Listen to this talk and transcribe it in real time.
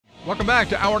Welcome back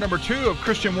to hour number 2 of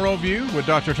Christian Worldview with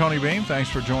Dr. Tony Beam.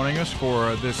 Thanks for joining us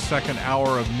for this second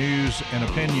hour of news and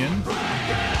opinion.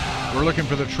 We're looking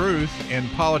for the truth in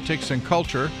politics and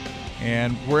culture,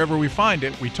 and wherever we find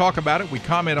it, we talk about it, we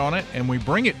comment on it, and we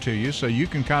bring it to you so you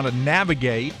can kind of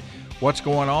navigate what's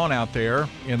going on out there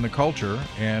in the culture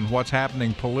and what's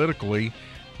happening politically,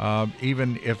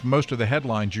 even if most of the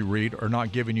headlines you read are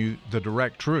not giving you the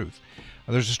direct truth.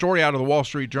 There's a story out of the Wall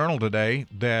Street Journal today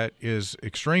that is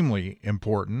extremely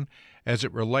important as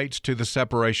it relates to the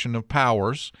separation of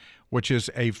powers, which is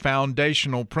a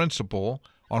foundational principle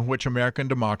on which American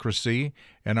democracy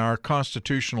and our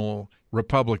constitutional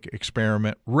republic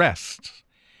experiment rests,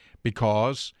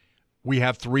 because we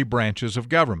have 3 branches of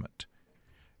government,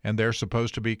 and they're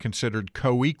supposed to be considered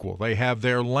co-equal. They have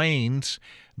their lanes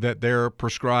that they're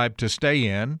prescribed to stay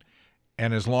in,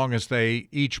 and as long as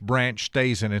each branch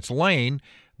stays in its lane,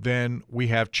 then we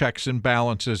have checks and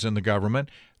balances in the government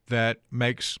that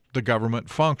makes the government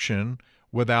function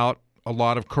without a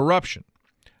lot of corruption.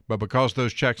 But because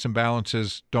those checks and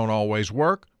balances don't always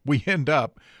work, we end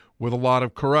up with a lot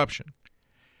of corruption.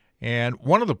 And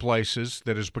one of the places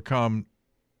that has become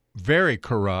very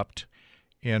corrupt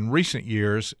in recent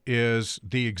years is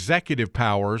the executive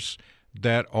powers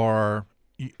that are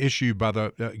issued by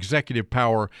the executive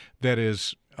power that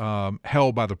is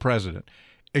held by the president.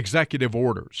 Executive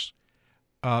orders.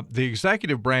 The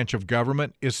executive branch of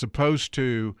government is supposed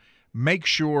to make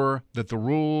sure that the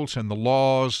rules and the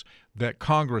laws that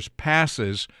Congress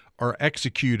passes are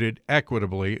executed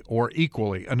equitably or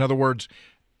equally. In other words,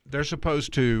 they're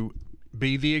supposed to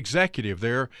be the executive.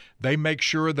 They make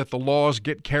sure that the laws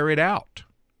get carried out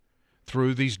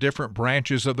through these different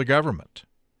branches of the government.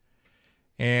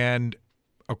 And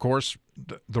of course,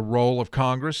 the role of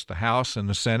Congress, the House and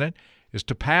the Senate, is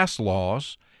to pass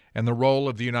laws, and the role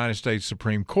of the United States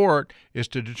Supreme Court is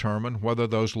to determine whether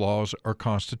those laws are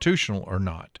constitutional or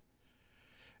not.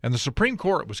 And the Supreme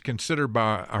Court was considered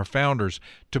by our founders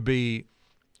to be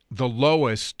the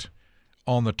lowest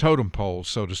on the totem pole,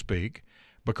 so to speak,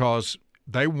 because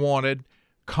they wanted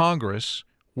Congress,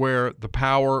 where the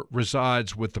power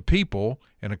resides with the people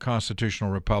in a constitutional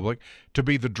republic, to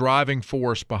be the driving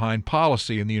force behind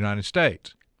policy in the United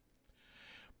States.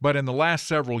 But in the last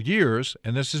several years,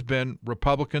 and this has been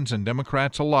Republicans and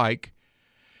Democrats alike,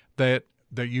 that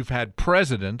you've had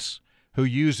presidents who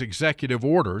use executive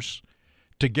orders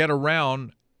to get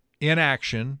around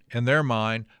inaction, in their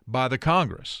mind, by the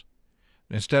Congress.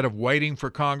 Instead of waiting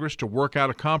for Congress to work out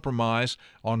a compromise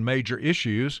on major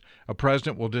issues, a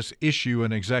president will just issue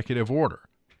an executive order.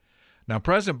 Now,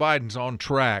 President Biden's on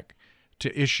track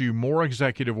to issue more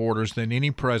executive orders than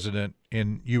any president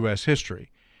in U.S.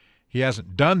 history. He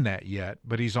hasn't done that yet,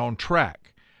 but he's on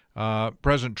track.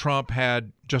 President Trump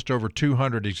had just over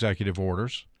 200 executive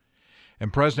orders,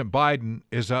 and President Biden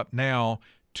is up now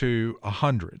to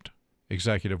 100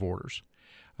 executive orders.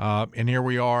 And here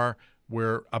we are.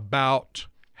 We're about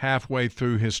halfway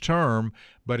through his term,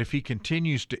 but if he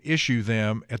continues to issue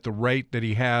them at the rate that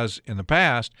he has in the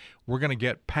past, we're going to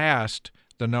get past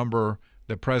the number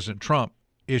that President Trump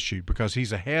issued, because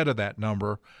he's ahead of that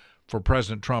number for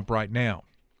President Trump right now.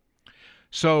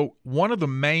 So one of the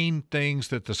main things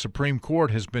that the Supreme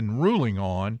Court has been ruling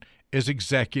on is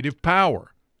executive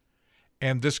power.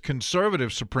 And this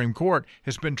conservative Supreme Court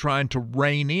has been trying to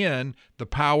rein in the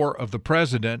power of the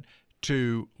president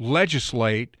to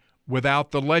legislate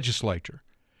without the legislature.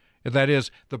 That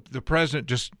is, the president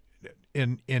just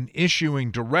in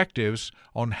issuing directives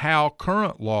on how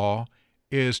current law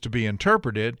is to be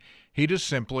interpreted, he just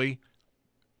simply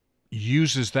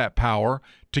uses that power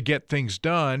to get things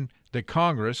done that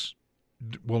Congress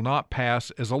will not pass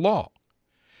as a law.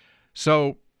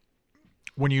 So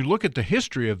when you look at the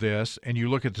history of this and you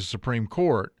look at the Supreme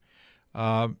Court,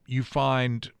 you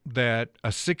find that a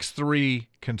 6-3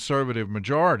 conservative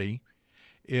majority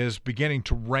is beginning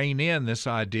to rein in this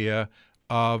idea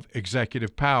of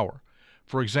executive power.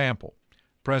 For example,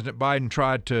 President Biden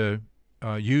tried to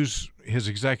use his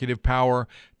executive power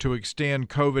to extend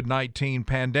COVID-19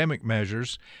 pandemic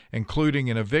measures, including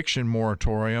an eviction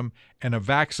moratorium and a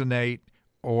vaccinate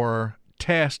or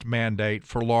test mandate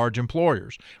for large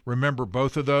employers. Remember,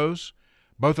 both of those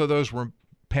were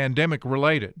pandemic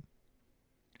related.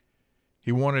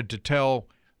 He wanted to tell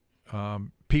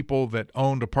people that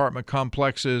owned apartment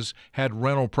complexes, had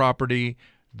rental property,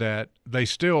 that they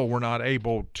still were not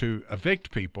able to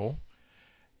evict people.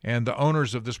 And the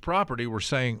owners of this property were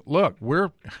saying, look,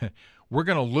 we're going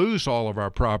to lose all of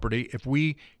our property if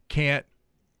we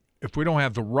don't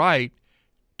have the right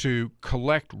to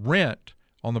collect rent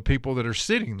on the people that are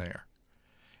sitting there.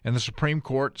 And the Supreme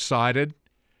Court sided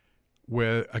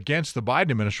against the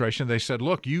Biden administration. They said,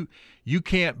 look, you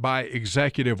can't by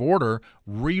executive order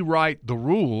rewrite the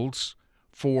rules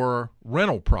for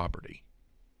rental property.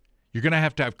 You're going to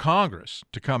have Congress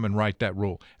to come and write that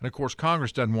rule. And, of course,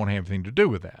 Congress doesn't want to have anything to do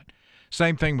with that.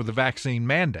 Same thing with the vaccine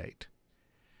mandate.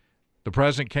 The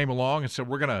president came along and said,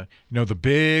 we're going to, the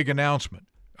big announcement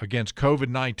against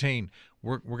COVID-19,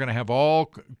 we're going to have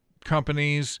all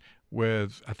companies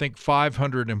with, I think,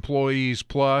 500 employees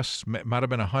plus, might have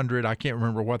been 100. I can't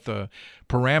remember what the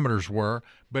parameters were.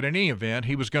 But in any event,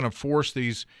 he was going to force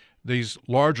these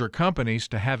larger companies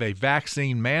to have a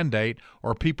vaccine mandate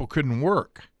or people couldn't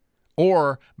work,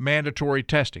 or mandatory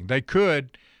testing. They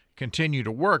could continue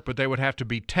to work, but they would have to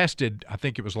be tested, I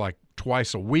think it was like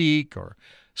twice a week or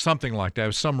something like that. It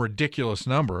was some ridiculous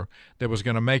number that was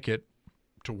going to make it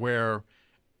to where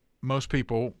most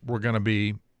people were going to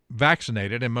be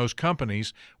vaccinated and most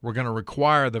companies were going to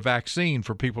require the vaccine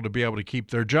for people to be able to keep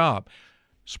their job.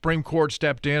 Supreme Court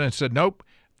stepped in and said, nope,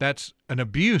 that's an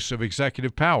abuse of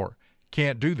executive power.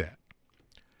 Can't do that.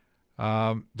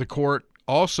 The court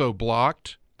also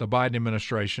blocked the Biden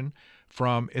administration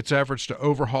from its efforts to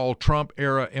overhaul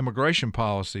Trump-era immigration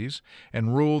policies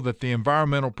and ruled that the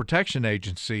Environmental Protection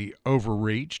Agency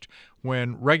overreached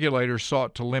when regulators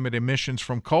sought to limit emissions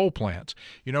from coal plants.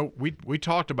 We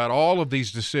talked about all of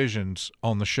these decisions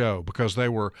on the show because they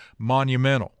were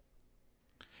monumental.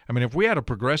 I mean, if we had a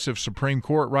progressive Supreme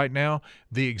Court right now,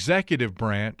 the executive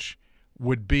branch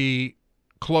would be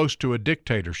close to a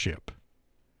dictatorship,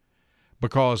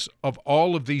 because of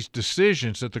all of these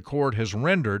decisions that the court has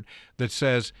rendered that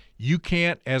says you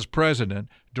can't, as president,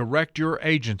 direct your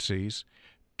agencies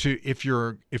to, if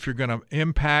you're going to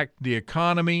impact the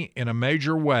economy in a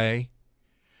major way,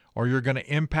 or you're going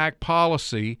to impact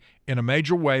policy in a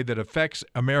major way that affects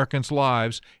Americans'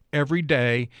 lives every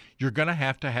day, you're going to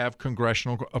have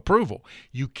congressional approval.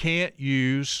 You can't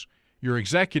use your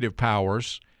executive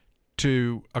powers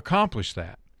to accomplish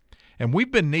that. And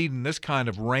we've been needing this kind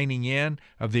of reining in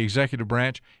of the executive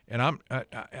branch, and I'm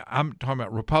talking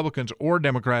about Republicans or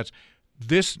Democrats.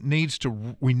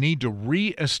 We need to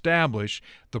reestablish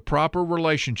the proper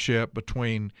relationship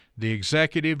between the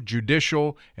executive,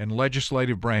 judicial, and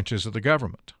legislative branches of the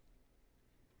government.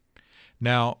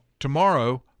 Now,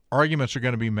 tomorrow, arguments are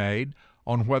going to be made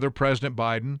on whether President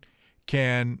Biden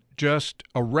can just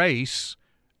erase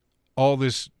all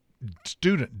this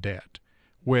student debt,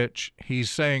 which he's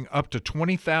saying up to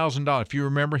 $20,000. If you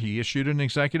remember, he issued an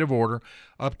executive order,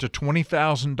 up to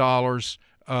 $20,000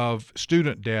 of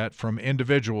student debt from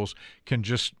individuals can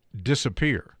just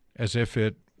disappear as if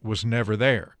it was never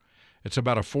there. It's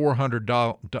about a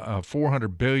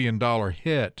 $400 billion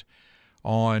hit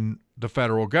on the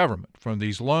federal government from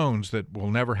these loans that will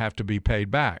never have to be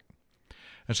paid back.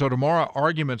 And so tomorrow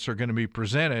arguments are going to be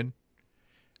presented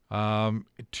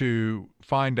to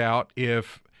find out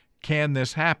if can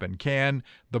this happen? Can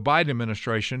the Biden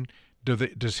administration, does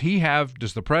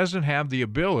the president have the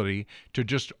ability to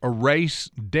just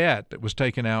erase debt that was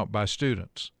taken out by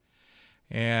students?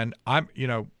 And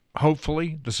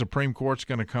hopefully the Supreme Court's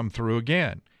going to come through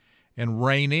again and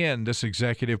rein in this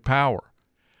executive power.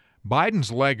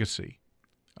 Biden's legacy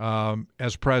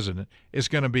as president is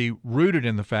going to be rooted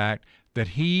in the fact that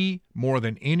he, more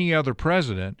than any other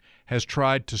president, has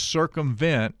tried to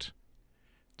circumvent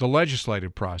the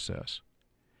legislative process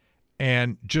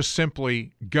and just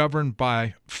simply governed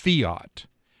by fiat.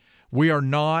 We are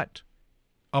not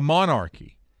a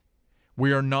monarchy.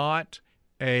 We are not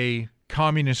a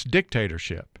communist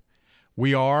dictatorship.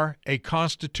 We are a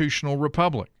constitutional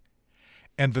republic.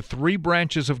 And the three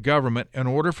branches of government, in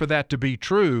order for that to be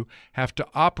true, have to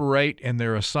operate in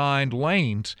their assigned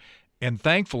lanes. And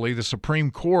thankfully, the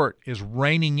Supreme Court is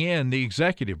reining in the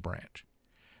executive branch.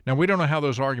 Now, we don't know how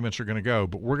those arguments are going to go,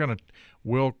 but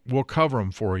we'll cover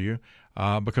them for you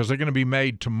because they're going to be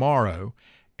made tomorrow.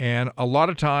 And a lot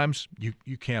of times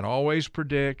you can't always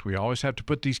predict. We always have to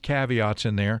put these caveats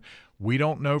in there. We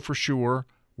don't know for sure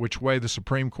which way the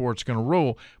Supreme Court's going to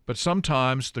rule, but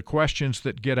sometimes the questions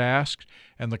that get asked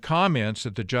and the comments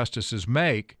that the justices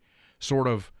make sort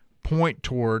of point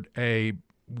toward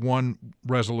one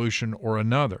resolution or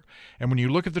another. And when you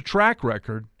look at the track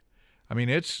record, I mean,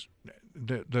 it's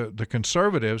the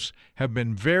conservatives have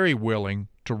been very willing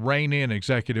to rein in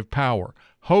executive power.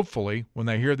 Hopefully, when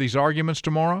they hear these arguments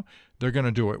tomorrow, they're going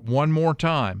to do it one more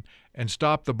time and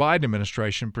stop the Biden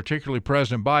administration, particularly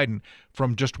President Biden,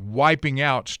 from just wiping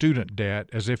out student debt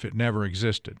as if it never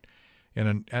existed.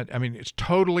 And I mean, it's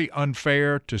totally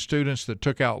unfair to students that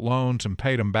took out loans and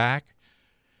paid them back.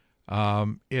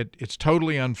 It's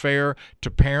totally unfair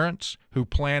to parents who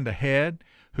planned ahead,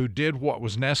 who did what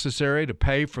was necessary to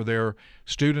pay for their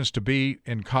students to be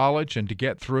in college and to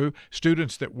get through,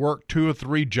 students that worked 2 or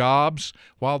 3 jobs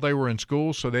while they were in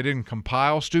school so they didn't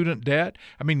compile student debt.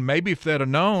 I mean, maybe if they'd have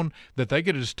known that they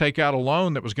could just take out a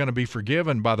loan that was going to be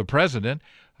forgiven by the president,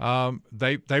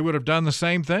 they would have done the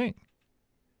same thing.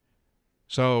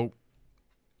 So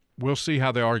we'll see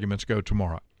how the arguments go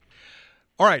tomorrow.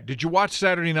 All right, did you watch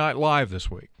Saturday Night Live this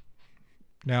week?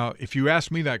 Now, if you ask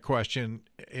me that question,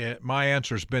 my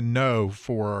answer's been no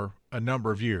for a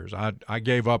number of years. I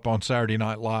gave up on Saturday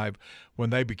Night Live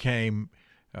when they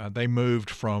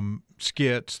moved from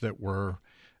skits that were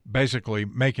basically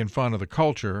making fun of the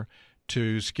culture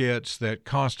to skits that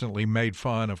constantly made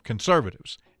fun of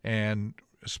conservatives and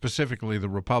specifically the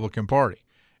Republican Party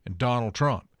and Donald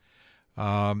Trump.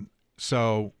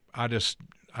 So I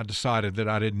decided that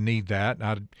I didn't need that.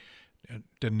 I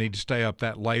didn't need to stay up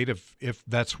that late if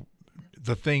that's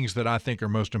the things that I think are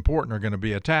most important are going to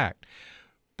be attacked.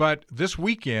 But this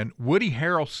weekend, Woody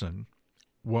Harrelson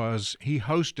he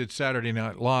hosted Saturday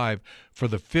Night Live for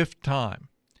the 5th time.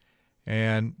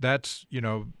 And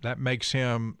that makes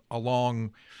him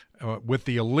along with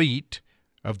the elite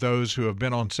of those who have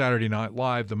been on Saturday Night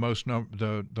Live the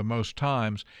most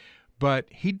times. But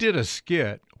he did a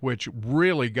skit which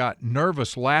really got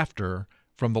nervous laughter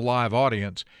from the live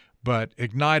audience, but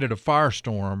ignited a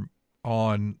firestorm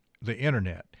on the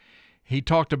internet. He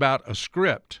talked about a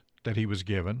script that he was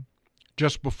given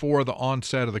just before the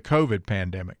onset of the COVID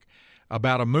pandemic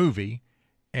about a movie,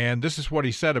 and this is what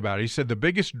he said about it. He said the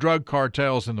biggest drug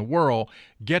cartels in the world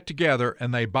get together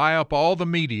and they buy up all the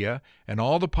media and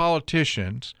all the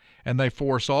politicians, and they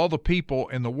force all the people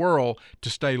in the world to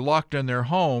stay locked in their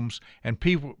homes, and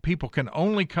people can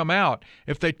only come out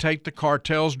if they take the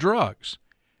cartel's drugs.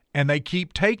 And they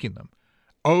keep taking them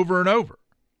over and over.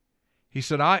 He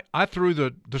said, I threw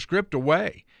the script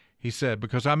away, he said,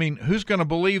 because, I mean, who's going to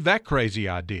believe that crazy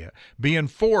idea, being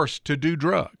forced to do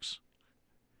drugs?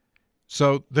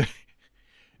 So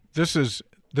this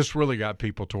really got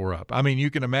people tore up. I mean, you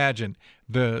can imagine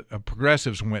the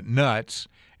progressives went nuts,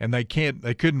 and they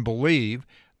couldn't believe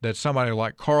that somebody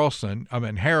like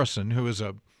Harrison, who is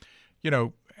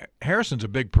Harrison's a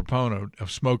big proponent of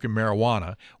smoking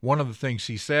marijuana. One of the things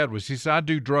he said, I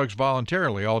do drugs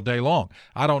voluntarily all day long.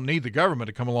 I don't need the government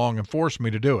to come along and force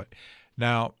me to do it.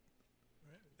 Now,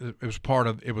 it was part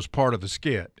of the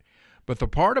skit. But the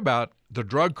part about the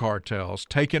drug cartels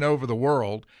taking over the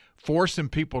world, forcing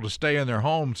people to stay in their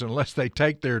homes unless they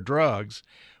take their drugs,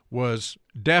 was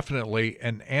definitely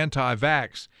an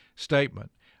anti-vax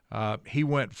statement. He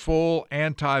went full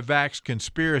anti-vax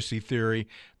conspiracy theory.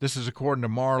 This is according to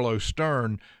Marlo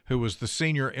Stern, who was the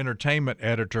senior entertainment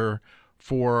editor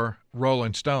for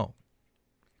Rolling Stone.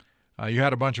 You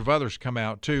had a bunch of others come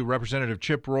out, too. Representative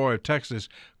Chip Roy of Texas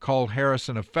called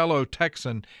Harrison a fellow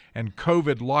Texan and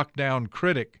COVID lockdown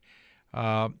critic,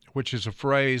 which is a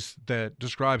phrase that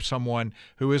describes someone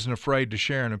who isn't afraid to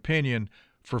share an opinion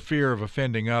for fear of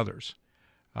offending others.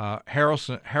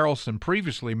 Harrelson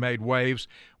previously made waves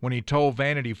when he told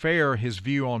Vanity Fair his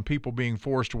view on people being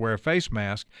forced to wear a face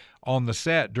mask on the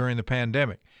set during the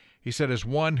pandemic. He said, as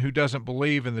one who doesn't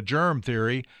believe in the germ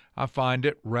theory, I find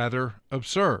it rather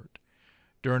absurd.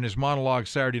 During his monologue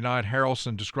Saturday night,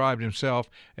 Harrelson described himself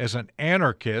as an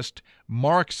anarchist,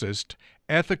 Marxist,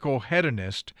 ethical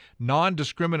hedonist,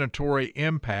 non-discriminatory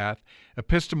empath,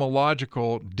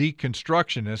 epistemological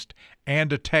deconstructionist,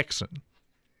 and a Texan.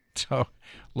 So,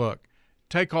 look,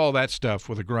 take all that stuff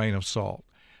with a grain of salt.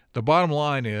 The bottom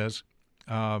line is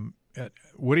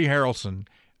Woody Harrelson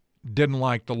didn't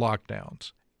like the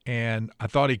lockdowns, and I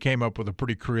thought he came up with a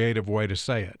pretty creative way to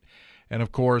say it. And,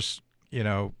 of course,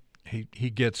 he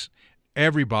gets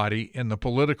everybody in the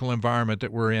political environment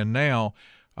that we're in now,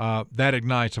 that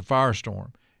ignites a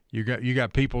firestorm. You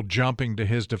got people jumping to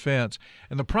his defense.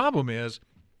 And the problem is,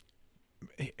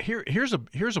 here's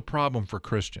a problem for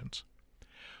Christians.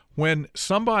 When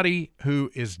somebody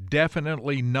who is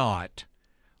definitely not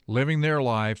living their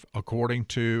life according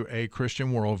to a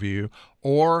Christian worldview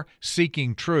or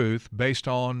seeking truth based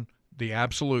on the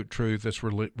absolute truth that's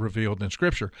revealed in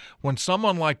Scripture, when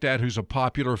someone like that who's a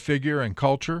popular figure in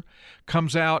culture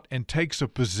comes out and takes a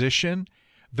position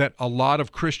that a lot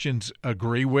of Christians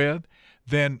agree with,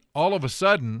 then all of a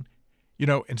sudden,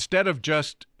 instead of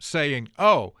just saying,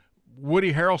 oh,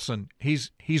 Woody Harrelson,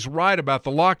 he's right about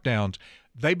the lockdowns,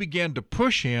 they begin to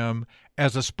push him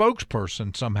as a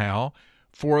spokesperson somehow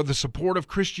for the support of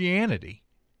Christianity.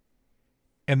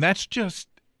 And that's just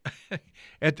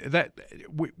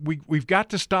we've got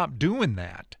to stop doing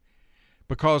that,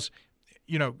 because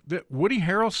Woody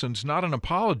Harrelson's not an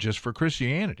apologist for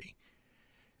Christianity.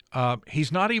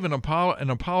 He's not even an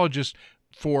apologist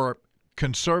for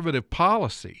conservative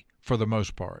policy for the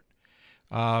most part.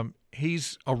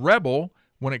 He's a rebel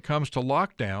when it comes to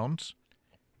lockdowns.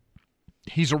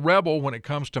 He's a rebel when it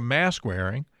comes to mask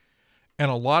wearing,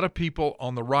 and a lot of people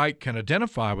on the right can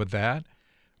identify with that.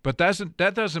 But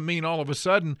that doesn't mean all of a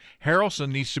sudden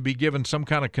Harrelson needs to be given some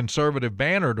kind of conservative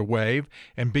banner to wave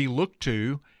and be looked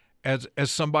to as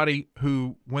somebody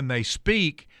who, when they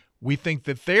speak, we think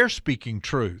that they're speaking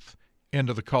truth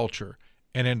into the culture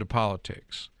and into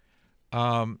politics.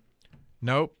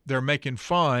 Nope, they're making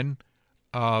fun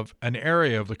of an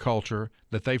area of the culture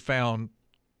that they found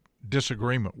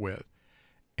disagreement with,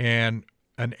 and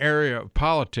an area of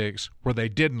politics where they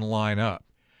didn't line up.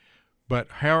 But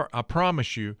I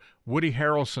promise you, Woody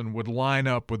Harrelson would line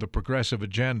up with the progressive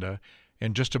agenda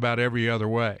in just about every other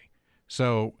way.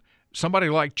 So somebody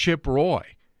like Chip Roy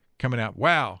coming out,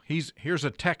 wow, here's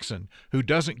a Texan who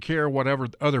doesn't care whatever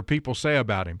other people say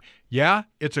about him. Yeah,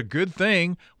 it's a good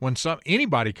thing when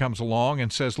anybody comes along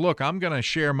and says, look, I'm going to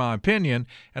share my opinion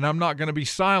and I'm not going to be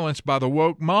silenced by the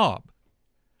woke mob.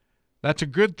 That's a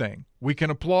good thing. We can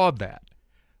applaud that.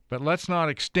 But let's not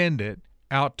extend it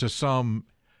out to some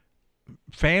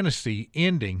fantasy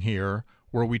ending here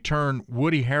where we turn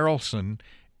Woody Harrelson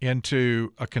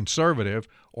into a conservative,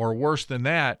 or worse than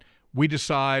that, we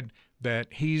decide that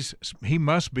he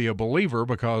must be a believer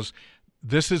because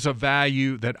this is a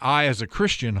value that I as a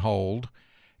Christian hold,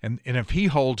 and if he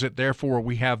holds it, therefore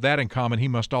we have that in common, he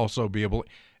must also be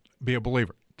a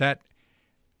believer. That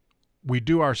we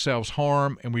do ourselves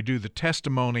harm, and we do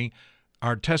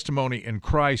our testimony in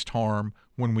Christ harm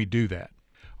when we do that.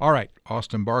 All right,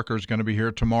 Austin Barker is going to be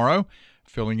here tomorrow,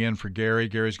 filling in for Gary.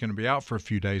 Gary's going to be out for a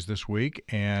few days this week,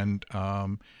 and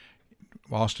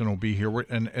Austin will be here.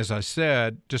 And as I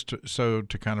said, just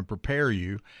to kind of prepare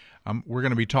you, we're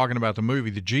going to be talking about the movie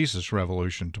The Jesus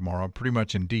Revolution tomorrow, pretty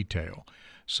much in detail.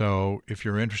 So if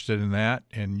you're interested in that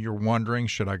and you're wondering,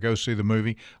 should I go see the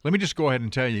movie? Let me just go ahead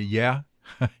and tell you, yeah,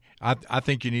 I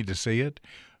think you need to see it.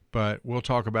 But we'll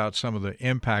talk about some of the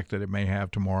impact that it may have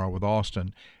tomorrow with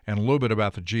Austin and a little bit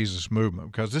about the Jesus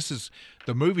movement, because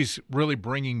the movie's really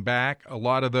bringing back a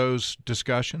lot of those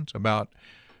discussions about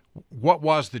what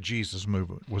was the Jesus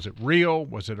movement. Was it real?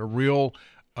 Was it a real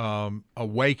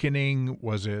awakening?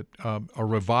 Was it a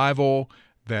revival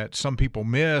that some people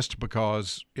missed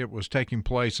because it was taking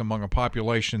place among a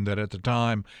population that at the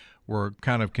time were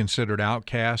kind of considered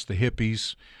outcasts, the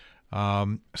hippies?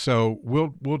 So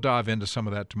we'll dive into some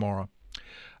of that tomorrow.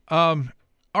 All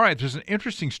right, there's an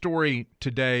interesting story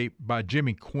today by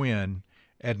Jimmy Quinn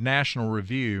at National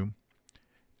Review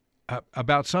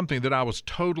about something that I was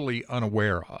totally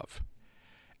unaware of.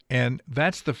 And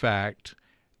that's the fact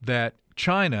that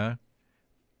China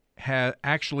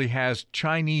actually has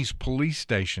Chinese police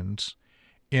stations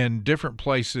in different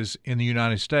places in the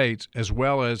United States as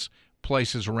well as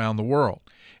places around the world.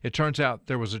 It turns out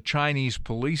there was a Chinese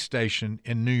police station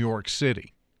in New York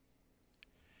City.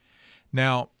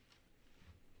 Now,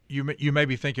 you may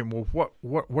be thinking, well,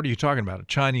 what are you talking about? A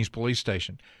Chinese police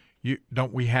station?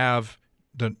 Don't we have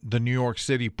the New York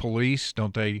City police?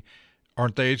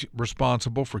 Aren't they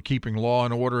responsible for keeping law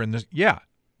and order in this? Yeah,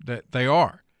 they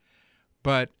are.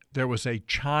 But there was a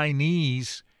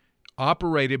Chinese,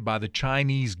 operated by the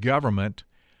Chinese government,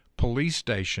 police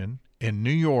station in New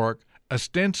York.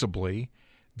 Ostensibly,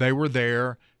 they were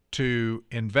there to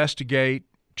investigate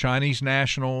Chinese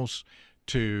nationals,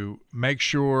 to make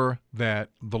sure that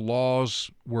the laws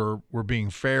were being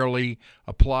fairly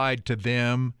applied to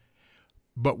them.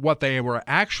 But what they were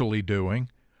actually doing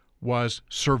was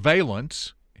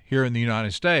surveillance here in the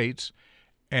United States,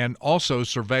 and also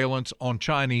surveillance on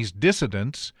Chinese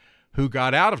dissidents who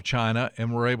got out of China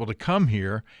and were able to come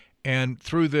here. And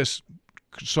through this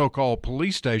so-called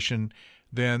police station,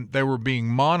 then they were being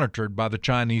monitored by the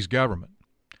Chinese government.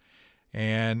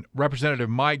 And Representative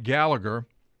Mike Gallagher,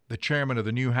 the chairman of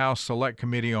the new House Select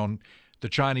Committee on the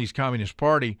Chinese Communist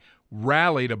Party,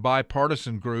 rallied a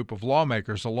bipartisan group of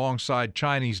lawmakers alongside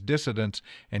Chinese dissidents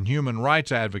and human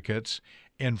rights advocates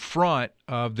in front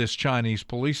of this Chinese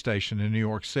police station in New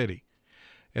York City.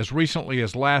 As recently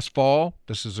as last fall,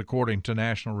 this is according to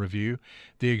National Review,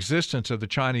 the existence of the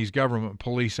Chinese government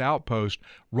police outpost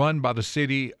run by the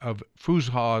city of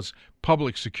Fuzhou's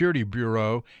Public Security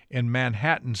Bureau in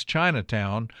Manhattan's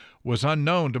Chinatown was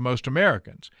unknown to most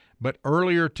Americans. But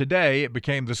earlier today, it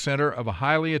became the center of a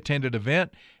highly attended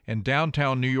event in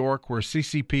downtown New York where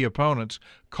CCP opponents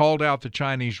called out the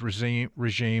Chinese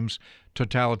regime's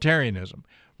totalitarianism.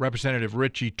 Representative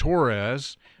Richie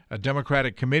Torres, a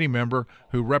Democratic committee member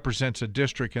who represents a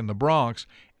district in the Bronx,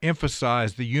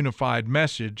 emphasized the unified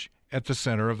message at the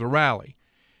center of the rally.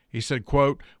 He said,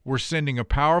 quote, "We're sending a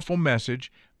powerful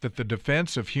message that the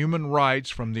defense of human rights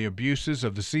from the abuses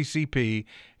of the CCP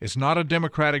is not a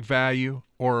democratic value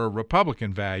or a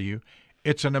Republican value,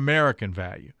 it's an American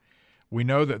value. We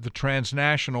know that the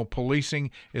transnational policing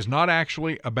is not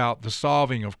actually about the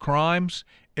solving of crimes,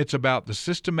 it's about the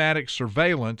systematic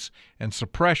surveillance and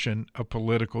suppression of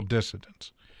political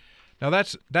dissidents." Now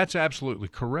that's absolutely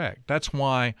correct. That's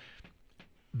why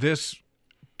this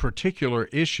particular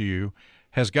issue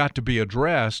has got to be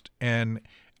addressed, and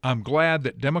I'm glad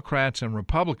that Democrats and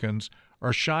Republicans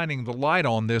are shining the light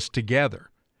on this together,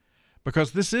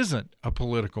 because this isn't a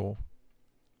political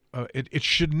it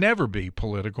should never be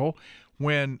political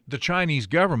when the Chinese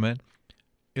government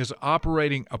is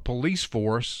operating a police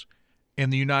force in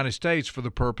the United States for the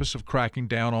purpose of cracking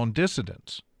down on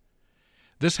dissidents.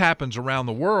 This happens around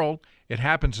the world. It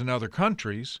happens in other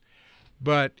countries,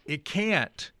 but it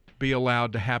can't be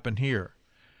allowed to happen here.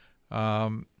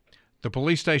 The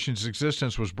police station's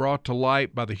existence was brought to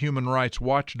light by the human rights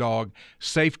watchdog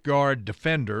Safeguard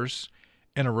Defenders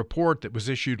in a report that was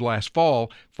issued last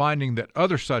fall, finding that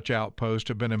other such outposts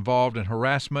have been involved in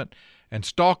harassment and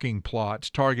stalking plots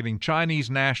targeting Chinese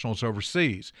nationals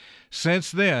overseas.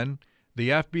 Since then, the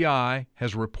FBI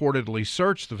has reportedly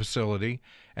searched the facility,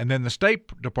 and then the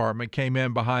State Department came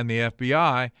in behind the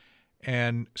FBI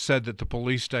and said that the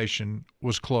police station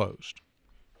was closed.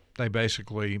 They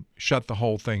basically shut the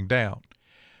whole thing down.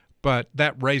 But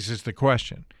that raises the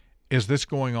question, is this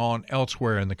going on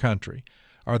elsewhere in the country?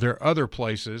 Are there other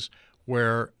places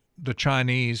where the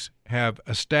Chinese have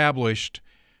established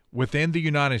within the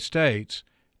United States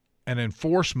an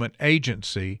enforcement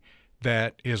agency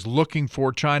that is looking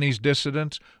for Chinese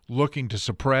dissidents, looking to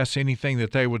suppress anything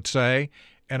that they would say,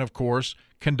 and, of course,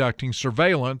 conducting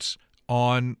surveillance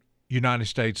on United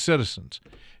States citizens?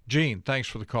 Gene, thanks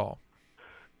for the call.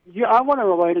 Yeah, I want to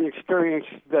relate an experience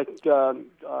that, to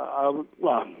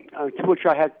which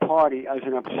I had party as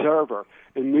an observer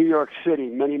in New York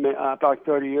City about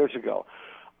 30 years ago.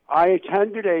 I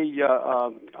attended a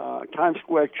Times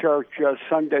Square Church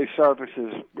Sunday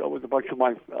services with a bunch of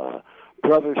my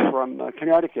brothers from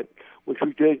Connecticut, which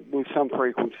we did with some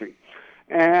frequency.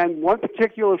 And one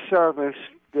particular service,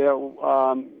 they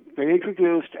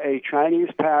introduced a Chinese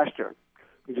pastor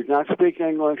who did not speak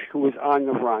English, who was on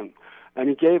the run. And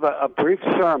he gave a brief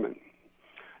sermon,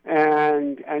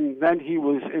 and then he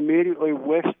was immediately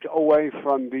whisked away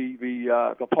from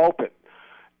the pulpit.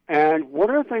 And one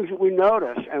of the things that we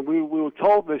noticed, and we were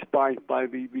told this by Carter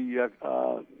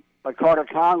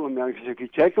Conlon, he says, if you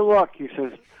take a look, he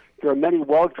says, there are many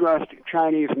well-dressed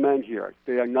Chinese men here.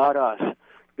 They are not us.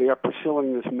 They are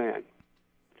pursuing this man.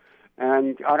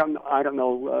 And I don't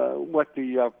know what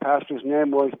the pastor's name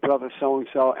was, brother so and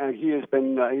so, and he has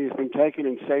been taken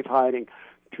in safe hiding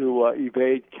to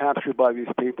evade capture by these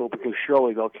people, because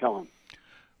surely they'll kill him.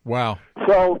 Wow.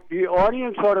 So the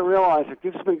audience ought to realize that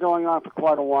this has been going on for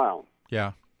quite a while.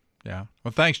 Yeah. Well,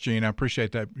 thanks, Gene. I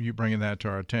appreciate that you bringing that to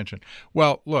our attention.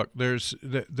 Well, look, there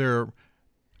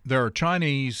are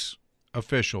Chinese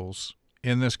officials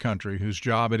in this country whose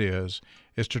job it is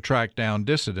to track down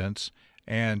dissidents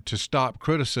and to stop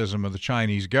criticism of the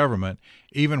Chinese government,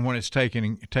 even when it's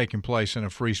taking place in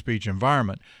a free speech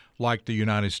environment like the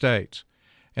United States.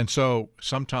 And so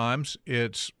sometimes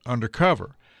it's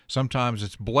undercover. Sometimes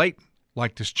it's blatant,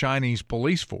 like this Chinese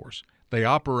police force. They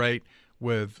operate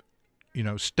with,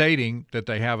 stating that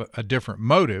they have a different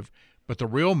motive, but the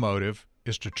real motive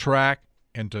is to track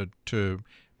and to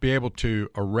be able to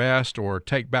arrest or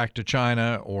take back to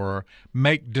China or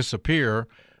make disappear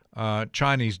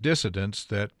Chinese dissidents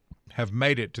that have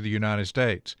made it to the United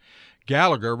States.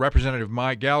 Representative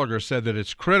Mike Gallagher, said that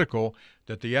it's critical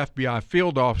that the FBI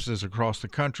field offices across the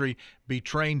country be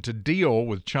trained to deal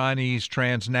with Chinese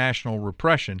transnational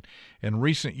repression. In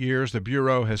recent years, the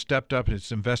Bureau has stepped up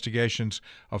its investigations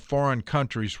of foreign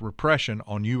countries' repression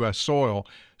on U.S. soil,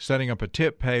 setting up a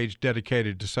tip page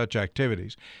dedicated to such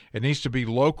activities. It needs to be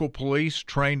local police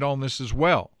trained on this as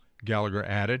well. Gallagher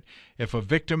added, if a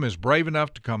victim is brave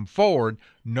enough to come forward,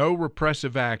 no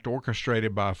repressive act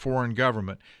orchestrated by a foreign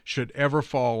government should ever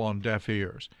fall on deaf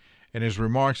ears. In his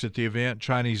remarks at the event,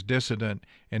 Chinese dissident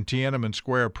and Tiananmen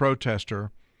Square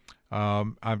protester,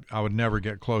 I would never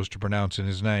get close to pronouncing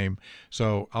his name,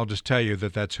 so I'll just tell you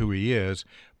that that's who he is,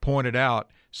 pointed out,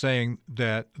 saying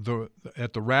that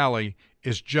at the rally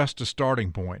is just a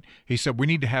starting point. He said we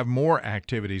need to have more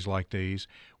activities like these.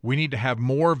 We need to have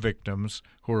more victims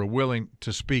who are willing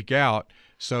to speak out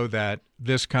so that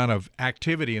this kind of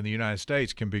activity in the United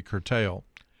States can be curtailed.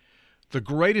 The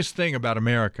greatest thing about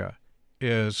America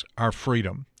is our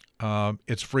freedom.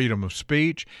 It's freedom of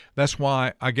speech. That's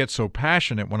why I get so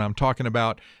passionate when I'm talking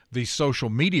about these social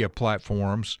media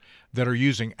platforms that are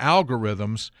using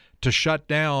algorithms to shut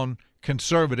down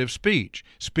conservative speech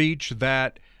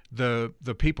that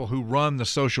the people who run the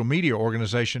social media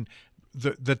organization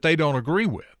that they don't agree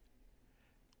with.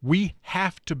 We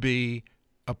have to be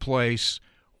a place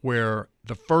where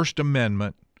the First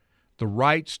Amendment, the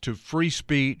rights to free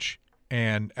speech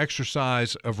and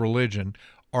exercise of religion,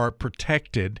 are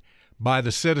protected by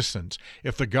the citizens.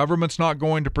 If the government's not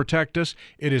going to protect us,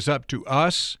 it is up to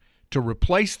us to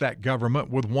replace that government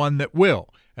with one that will.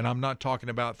 And I'm not talking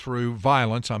about through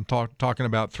violence. I'm talking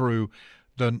about through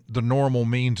the normal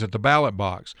means at the ballot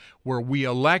box, where we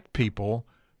elect people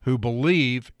who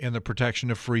believe in the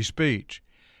protection of free speech.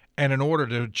 And in order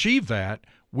to achieve that,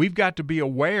 we've got to be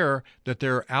aware that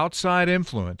there are outside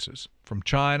influences from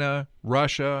China,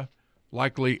 Russia,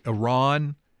 likely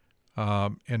Iran,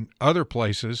 and other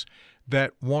places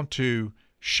that want to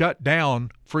shut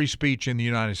down free speech in the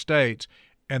United States,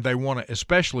 and they want to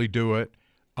especially do it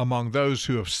among those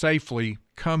who have safely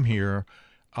come here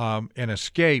and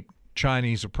escaped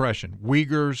Chinese oppression.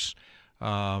 Uyghurs,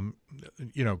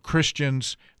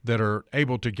 Christians that are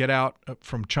able to get out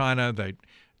from China.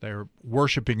 They're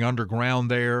worshiping underground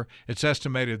there. It's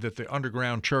estimated that the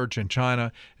underground church in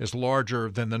China is larger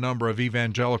than the number of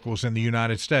evangelicals in the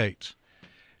United States.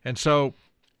 And so,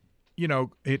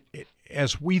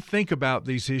 as we think about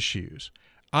these issues,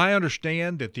 I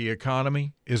understand that the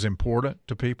economy is important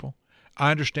to people. I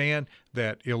understand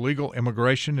that illegal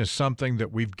immigration is something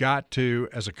that we've got to,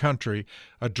 as a country,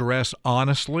 address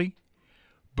honestly.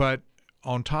 But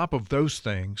on top of those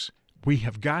things, we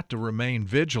have got to remain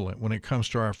vigilant when it comes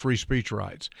to our free speech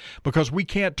rights, because we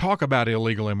can't talk about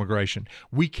illegal immigration.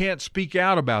 We can't speak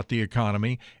out about the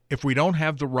economy if we don't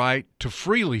have the right to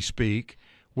freely speak,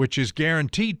 which is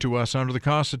guaranteed to us under the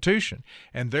Constitution.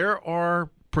 And there are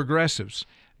progressives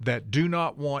that do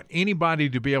not want anybody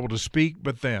to be able to speak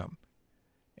but them.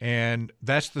 And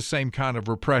that's the same kind of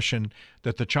repression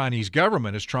that the Chinese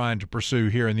government is trying to pursue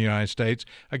here in the United States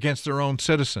against their own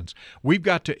citizens. We've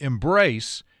got to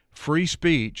embrace free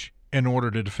speech in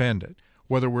order to defend it,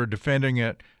 whether we're defending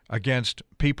it against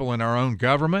people in our own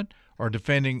government or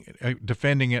defending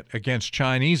it against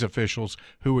Chinese officials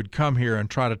who would come here and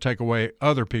try to take away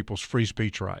other people's free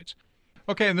speech rights.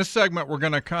 Okay, in this segment, we're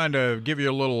going to kind of give you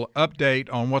a little update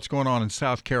on what's going on in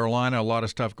South Carolina. A lot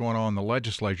of stuff going on in the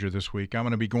legislature this week. I'm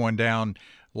going to be going down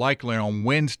likely on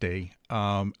Wednesday.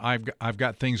 I've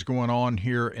got things going on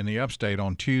here in the upstate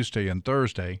on Tuesday and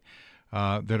Thursday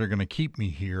that are going to keep me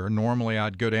here. Normally,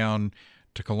 I'd go down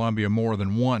to Columbia more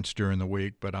than once during the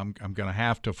week, but I'm going to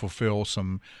have to fulfill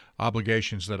some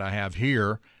obligations that I have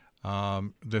here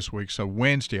this week. So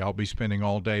Wednesday, I'll be spending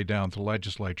all day down at the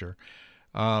legislature.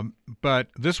 But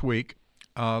this week,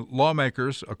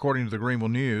 lawmakers, according to the Greenville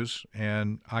News,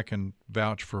 and I can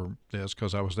vouch for this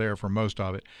because I was there for most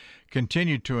of it,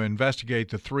 continued to investigate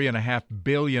the $3.5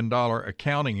 billion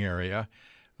accounting error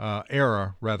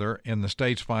in the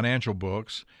state's financial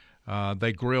books.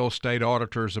 They grill state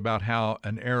auditors about how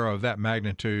an error of that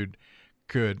magnitude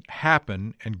could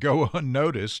happen and go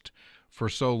unnoticed for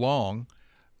so long.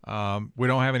 We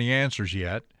don't have any answers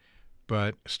yet,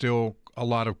 but still a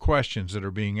lot of questions that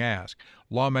are being asked.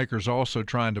 Lawmakers also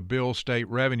trying to bill state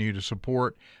revenue to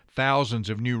support thousands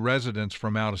of new residents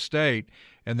from out of state,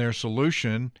 and their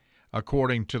solution,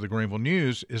 according to the Greenville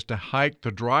News, is to hike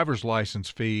the driver's license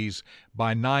fees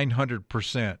by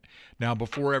 900%. Now,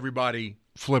 before everybody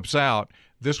flips out,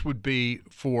 this would be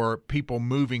for people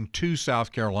moving to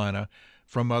South Carolina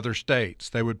from other states.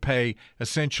 They would pay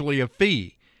essentially a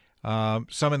fee.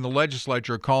 Some in the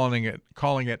legislature are calling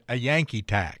it a Yankee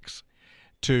tax,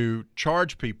 to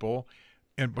charge people,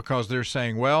 and because they're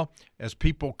saying, well, as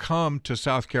people come to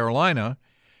South Carolina,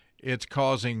 it's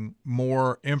causing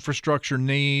more infrastructure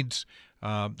needs.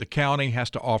 The county has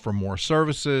to offer more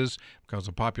services because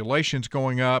the population's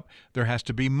going up. There has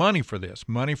to be money for this,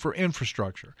 money for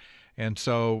infrastructure. And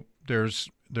so there's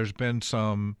been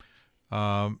some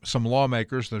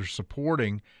lawmakers that are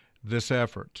supporting this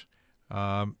effort.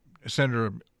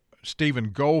 Senator Stephen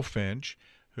Goldfinch,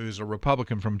 who's a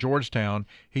Republican from Georgetown,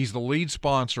 he's the lead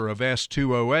sponsor of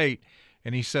S-208,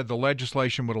 and he said the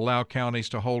legislation would allow counties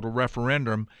to hold a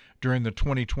referendum during the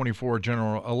 2024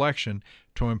 general election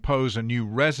to impose a new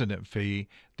resident fee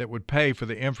that would pay for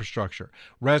the infrastructure.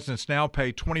 Residents now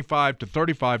pay $25 to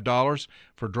 $35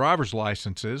 for driver's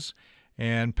licenses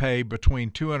and pay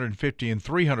between $250 and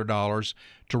 $300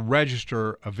 to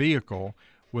register a vehicle.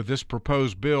 With this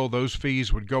proposed bill, those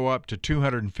fees would go up to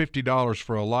 $250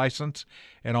 for a license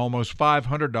and almost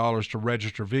 $500 to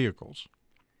register vehicles.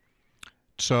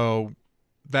 So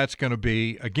that's going to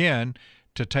be, again,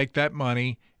 to take that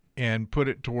money and put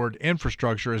it toward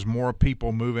infrastructure as more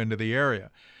people move into the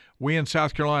area. We in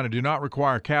South Carolina do not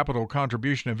require capital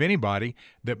contribution of anybody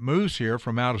that moves here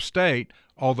from out of state,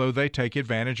 although they take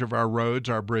advantage of our roads,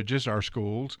 our bridges, our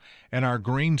schools, and our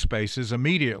green spaces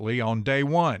immediately on day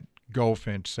one,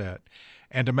 Goldfinch said.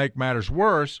 And to make matters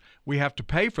worse, we have to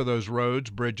pay for those roads,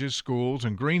 bridges, schools,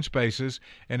 and green spaces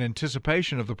in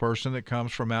anticipation of the person that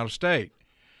comes from out of state.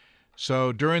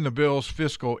 So during the bill's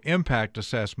fiscal impact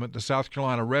assessment, the South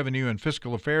Carolina Revenue and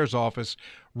Fiscal Affairs Office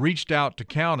reached out to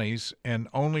counties and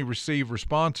only received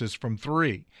responses from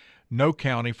 3. No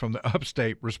county from the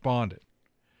upstate responded.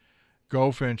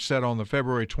 Goldfinch said in the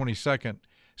February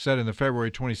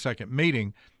 22nd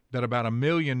meeting that about 1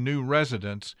 million new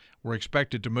residents were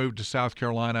expected to move to South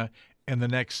Carolina in the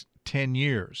next 10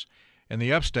 years. In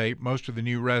the upstate, most of the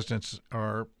new residents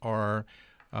are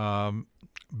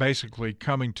basically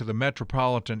coming to the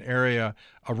metropolitan area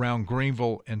around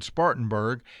Greenville and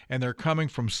Spartanburg, and they're coming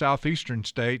from southeastern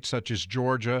states such as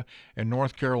Georgia and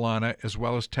North Carolina, as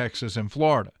well as Texas and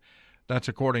Florida. That's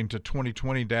according to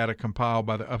 2020 data compiled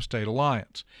by the Upstate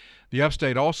Alliance. The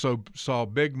upstate also saw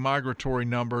big migratory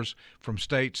numbers from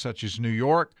states such as New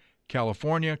York,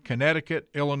 California, Connecticut,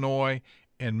 Illinois,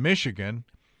 and Michigan,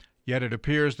 yet it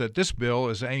appears that this bill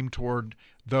is aimed toward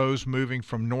those moving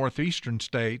from northeastern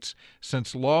states,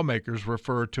 since lawmakers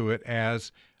refer to it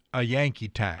as a Yankee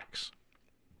tax.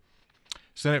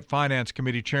 Senate Finance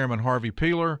Committee Chairman Harvey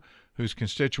Peeler, whose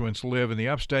constituents live in the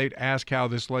upstate, asked how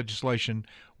this legislation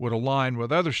would align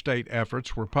with other state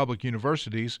efforts where public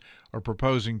universities are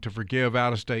proposing to forgive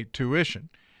out-of-state tuition.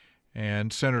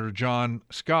 And Senator John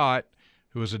Scott,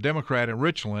 who is a Democrat in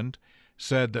Richland,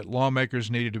 said that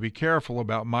lawmakers needed to be careful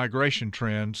about migration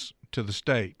trends to the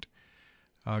state.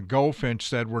 Goldfinch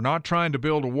said, "We're not trying to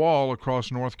build a wall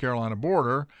across North Carolina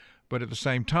border, but at the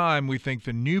same time, we think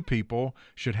the new people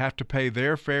should have to pay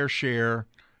their fair share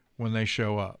when they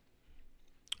show up."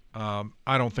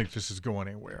 I don't think this is going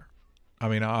anywhere. I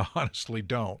mean, I honestly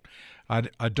don't.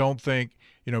 I don't think,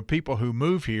 people who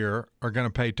move here are going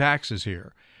to pay taxes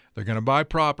here. They're going to buy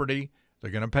property.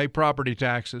 They're going to pay property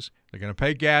taxes. They're going to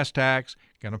pay gas tax,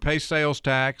 going to pay sales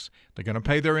tax. They're going to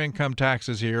pay their income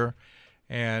taxes here.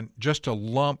 And just to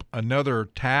lump another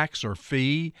tax or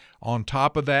fee on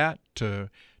top of that to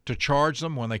charge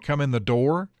them when they come in the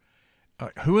door,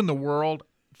 who in the world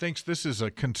thinks this is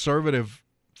a conservative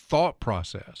thought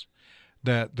process,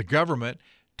 that the government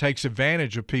takes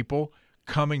advantage of people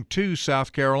coming to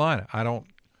South Carolina? I don't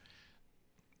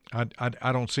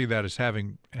see that as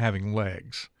having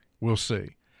legs. We'll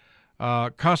see.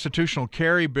 Constitutional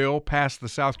carry bill passed the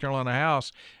South Carolina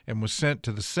House and was sent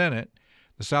to the Senate.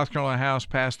 The South Carolina House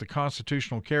passed the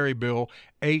constitutional carry bill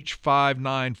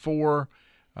H594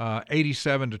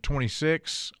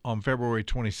 87-26 on February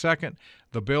 22nd.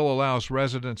 The bill allows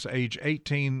residents age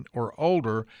 18 or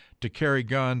older to carry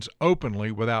guns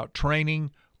openly without training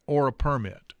or a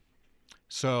permit.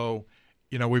 So,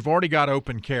 we've already got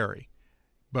open carry,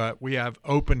 but we have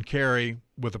open carry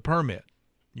with a permit.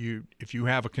 If you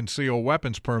have a concealed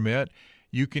weapons permit,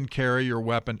 you can carry your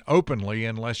weapon openly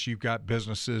unless you've got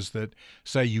businesses that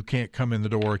say you can't come in the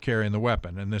door carrying the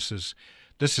weapon. And this is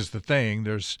the thing.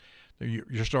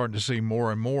 You're starting to see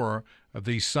more and more of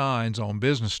these signs on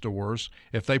business doors.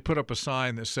 If they put up a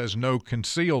sign that says no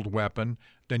concealed weapon,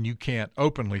 then you can't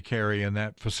openly carry in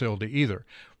that facility either.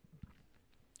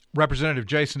 Representative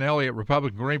Jason Elliott,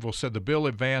 Republican Greenville, said the bill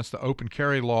advanced the open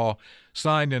carry law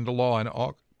signed into law in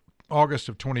August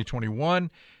of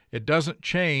 2021. It doesn't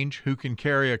change who can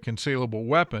carry a concealable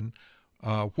weapon,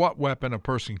 what weapon a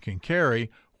person can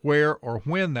carry, where or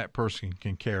when that person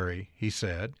can carry, he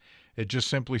said. It just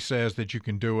simply says that you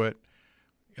can do it.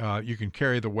 You can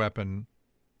carry the weapon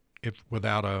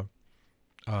without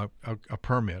a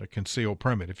permit, a concealed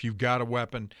permit. If you've got a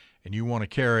weapon and you want to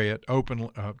carry it,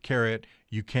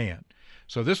 you can.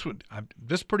 So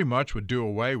this pretty much would do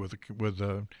away with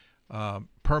the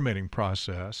permitting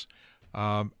process.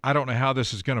 I don't know how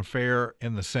this is going to fare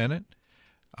in the Senate.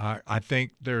 I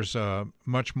think there's a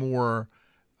much more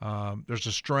there's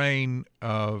a strain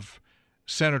of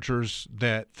senators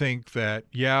that think that,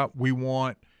 we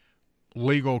want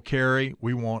legal carry,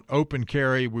 we want open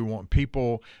carry, we want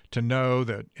people to know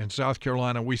that in South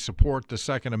Carolina we support the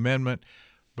Second Amendment,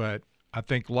 but I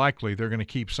think likely they're going to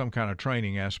keep some kind of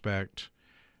training aspect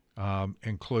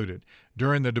included.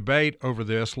 During the debate over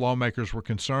this, lawmakers were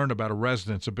concerned about a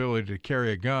resident's ability to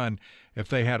carry a gun if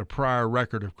they had a prior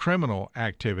record of criminal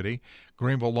activity.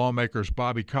 Greenville lawmakers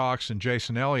Bobby Cox and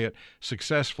Jason Elliott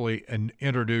successfully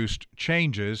introduced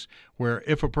changes where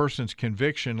if a person's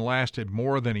conviction lasted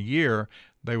more than a year,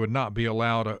 they would not be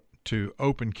allowed to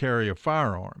open carry a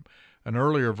firearm. An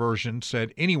earlier version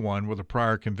said anyone with a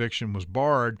prior conviction was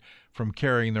barred from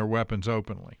carrying their weapons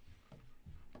openly.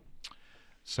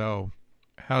 So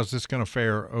how's this going to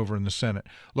fare over in the Senate?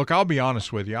 Look, I'll be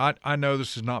honest with you. I know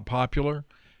this is not popular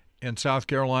in South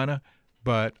Carolina,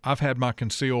 but I've had my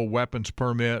concealed weapons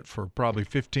permit for probably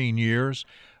 15 years.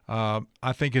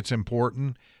 I think it's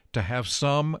important to have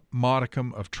some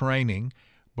modicum of training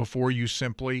before you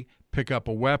simply pick up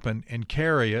a weapon and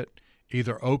carry it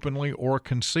either openly or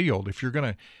concealed. If you're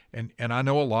going to, and I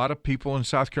know a lot of people in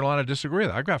South Carolina disagree with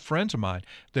that. I've got friends of mine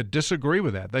that disagree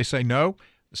with that. They say, no,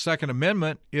 the Second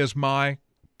Amendment is my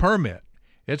permit.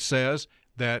 It says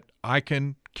that I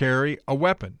can carry a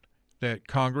weapon, that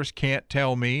Congress can't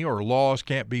tell me or laws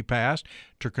can't be passed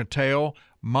to curtail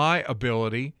my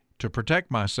ability to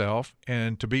protect myself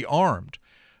and to be armed,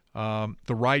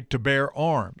 the right to bear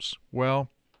arms. Well,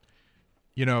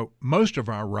 you know, most of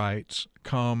our rights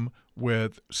come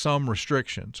with some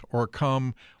restrictions or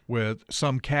come with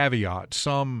some caveat,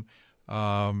 some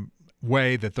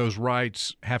way that those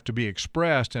rights have to be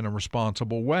expressed in a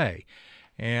responsible way.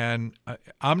 And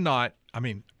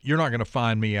you're not going to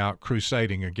find me out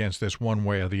crusading against this one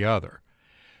way or the other.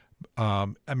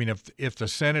 If the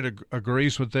Senate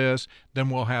agrees with this, then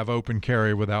we'll have open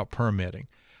carry without permitting.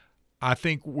 I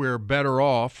think we're better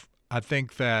off. I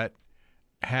think that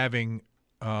having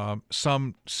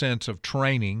some sense of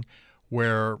training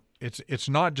where it's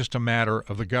not just a matter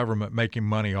of the government making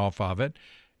money off of it.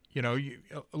 You know,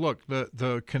 look,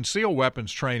 the concealed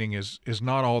weapons training is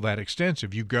not all that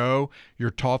extensive. You go, you're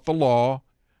taught the law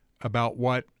about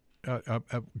what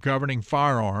governing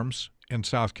firearms in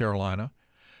South Carolina.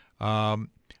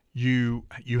 You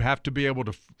have to be able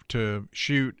to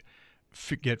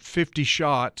get 50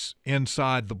 shots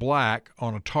inside the black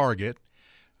on a target.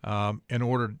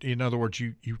 In other words,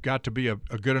 you've got to be a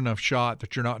good enough shot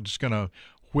that you're not just going to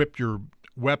whip your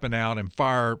weapon out and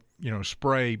fire,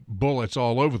 spray bullets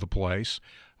all over the place.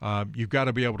 You've got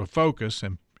to be able to focus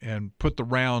and put the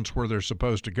rounds where they're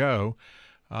supposed to go.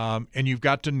 And you've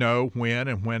got to know when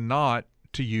and when not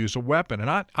to use a weapon. And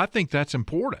I think that's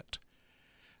important.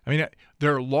 I mean,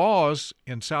 there are laws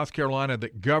in South Carolina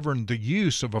that govern the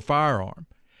use of a firearm.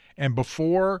 And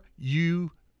before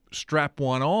you strap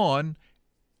one on,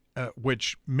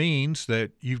 which means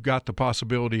that you've got the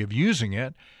possibility of using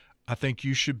it, I think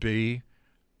you should be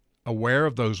aware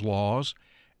of those laws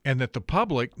and that the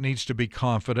public needs to be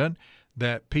confident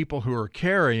that people who are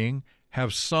carrying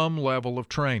have some level of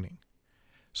training.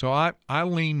 So I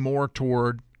lean more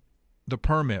toward the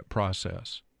permit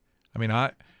process. I mean,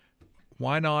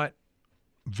 why not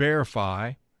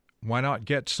verify? Why not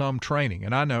get some training?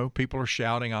 And I know people are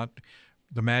shouting out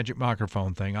the magic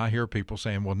microphone thing. I hear people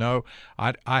saying, well, no,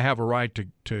 I have a right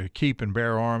to keep and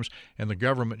bear arms, and the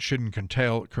government shouldn't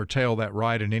curtail that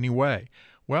right in any way.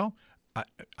 Well,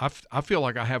 I feel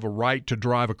like I have a right to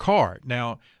drive a car.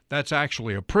 Now, that's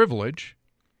actually a privilege,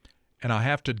 and I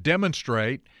have to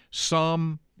demonstrate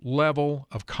some level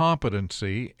of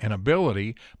competency and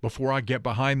ability before I get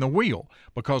behind the wheel,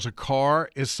 because a car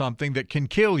is something that can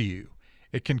kill you.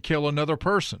 It can kill another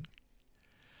person.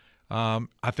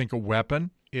 I think a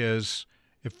weapon it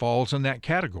falls in that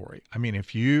category. I mean,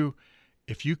 if you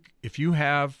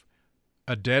have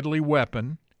a deadly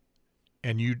weapon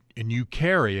and you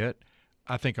carry it,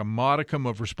 I think a modicum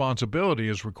of responsibility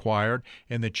is required,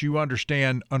 and that you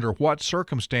understand under what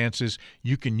circumstances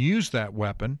you can use that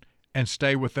weapon and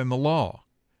stay within the law.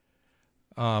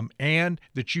 And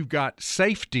that you've got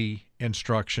safety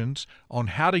instructions on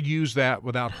how to use that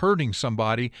without hurting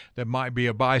somebody that might be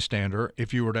a bystander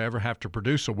if you were to ever have to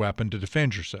produce a weapon to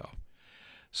defend yourself.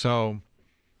 So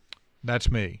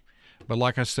that's me. But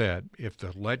like I said, if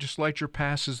the legislature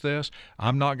passes this,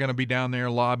 I'm not going to be down there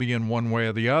lobbying one way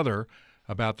or the other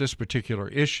about this particular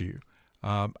issue.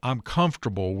 I'm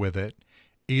comfortable with it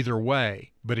either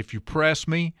way. But if you press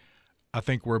me, I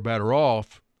think we're better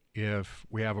off if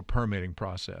we have a permitting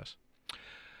process.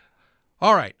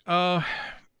 All right.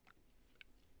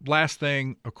 Last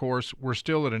thing, of course, we're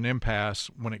still at an impasse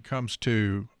when it comes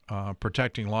to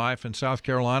protecting life in South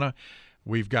Carolina.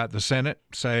 We've got the Senate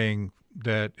saying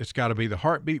that it's got to be the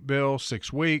heartbeat bill,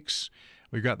 6 weeks.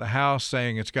 We've got the House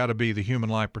saying it's got to be the Human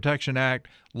Life Protection Act.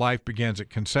 Life begins at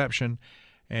conception.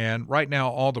 And right now,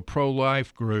 all the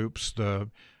pro-life groups, the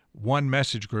one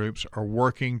message groups are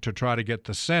working to try to get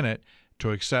the Senate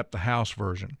to accept the House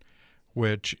version,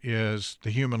 which is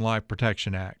the Human Life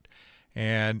Protection Act.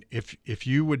 And if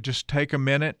you would just take a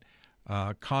minute,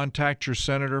 contact your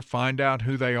senator, find out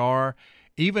who they are,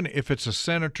 even if it's a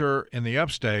senator in the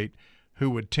upstate who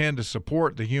would tend to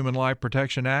support the Human Life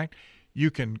Protection Act,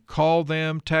 you can call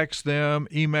them, text them,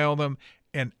 email them,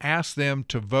 and ask them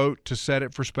to vote to set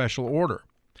it for special order.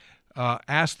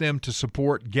 Ask them to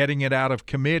support getting it out of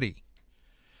committee.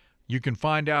 You can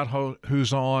find out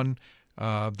who's on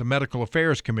the Medical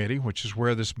Affairs Committee, which is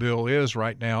where this bill is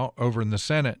right now over in the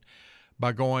Senate,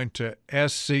 by going to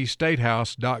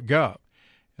scstatehouse.gov.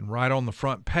 And right on the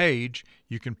front page,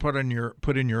 you can put in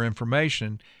your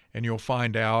information, and you'll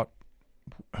find out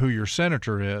who your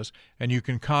senator is, and you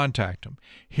can contact them.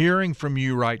 Hearing from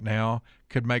you right now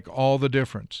could make all the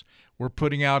difference. We're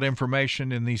putting out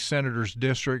information in these senators'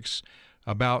 districts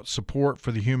about support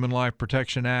for the Human Life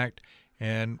Protection Act,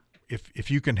 and if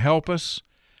you can help us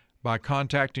by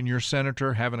contacting your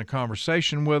senator, having a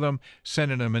conversation with them,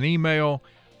 sending them an email,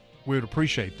 we would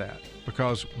appreciate that,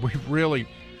 because we're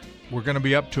going to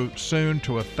be up to soon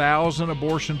to 1,000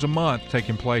 abortions a month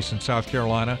taking place in South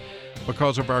Carolina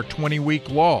because of our 20-week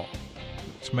law.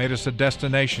 It's made us a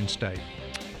destination state.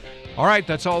 All right,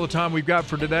 that's all the time we've got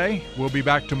for today. We'll be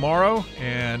back tomorrow,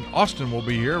 and Austin will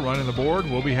be here running the board.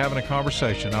 We'll be having a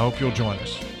conversation. I hope you'll join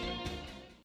us.